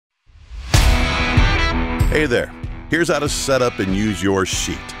Hey there, here's how to set up and use your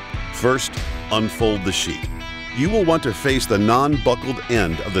sheet. First, unfold the sheet. You will want to face the non-buckled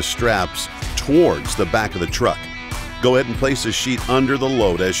end of the straps towards the back of the truck. Go ahead and place the sheet under the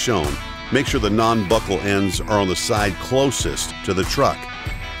load as shown. Make sure the non-buckle ends are on the side closest to the truck.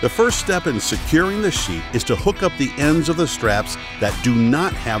 The first step in securing the sheet is to hook up the ends of the straps that do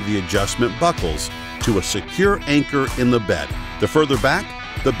not have the adjustment buckles to a secure anchor in the bed. The further back,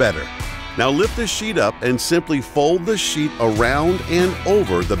 the better. Now lift the sheet up and simply fold the sheet around and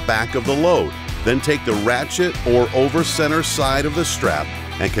over the back of the load. Then take the ratchet or over center side of the strap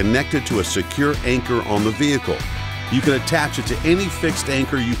and connect it to a secure anchor on the vehicle. You can attach it to any fixed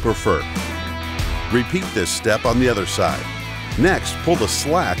anchor you prefer. Repeat this step on the other side. Next, pull the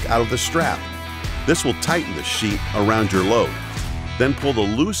slack out of the strap. This will tighten the sheet around your load. Then pull the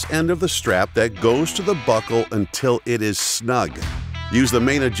loose end of the strap that goes to the buckle until it is snug. Use the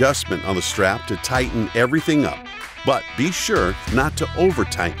main adjustment on the strap to tighten everything up, but be sure not to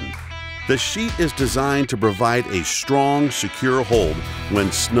over-tighten. The sheet is designed to provide a strong, secure hold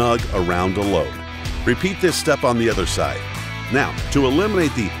when snug around a load. Repeat this step on the other side. Now, to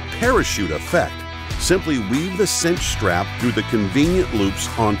eliminate the parachute effect, simply weave the cinch strap through the convenient loops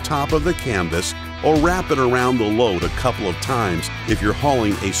on top of the canvas or wrap it around the load a couple of times if you're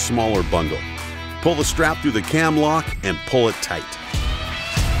hauling a smaller bundle. Pull the strap through the cam lock and pull it tight.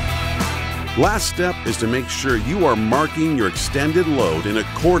 Last step is to make sure you are marking your extended load in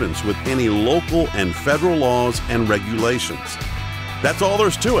accordance with any local and federal laws and regulations. That's all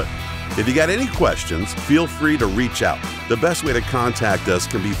there's to it. If you got any questions, feel free to reach out. The best way to contact us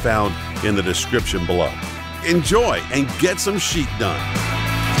can be found in the description below. Enjoy and get some sheet done.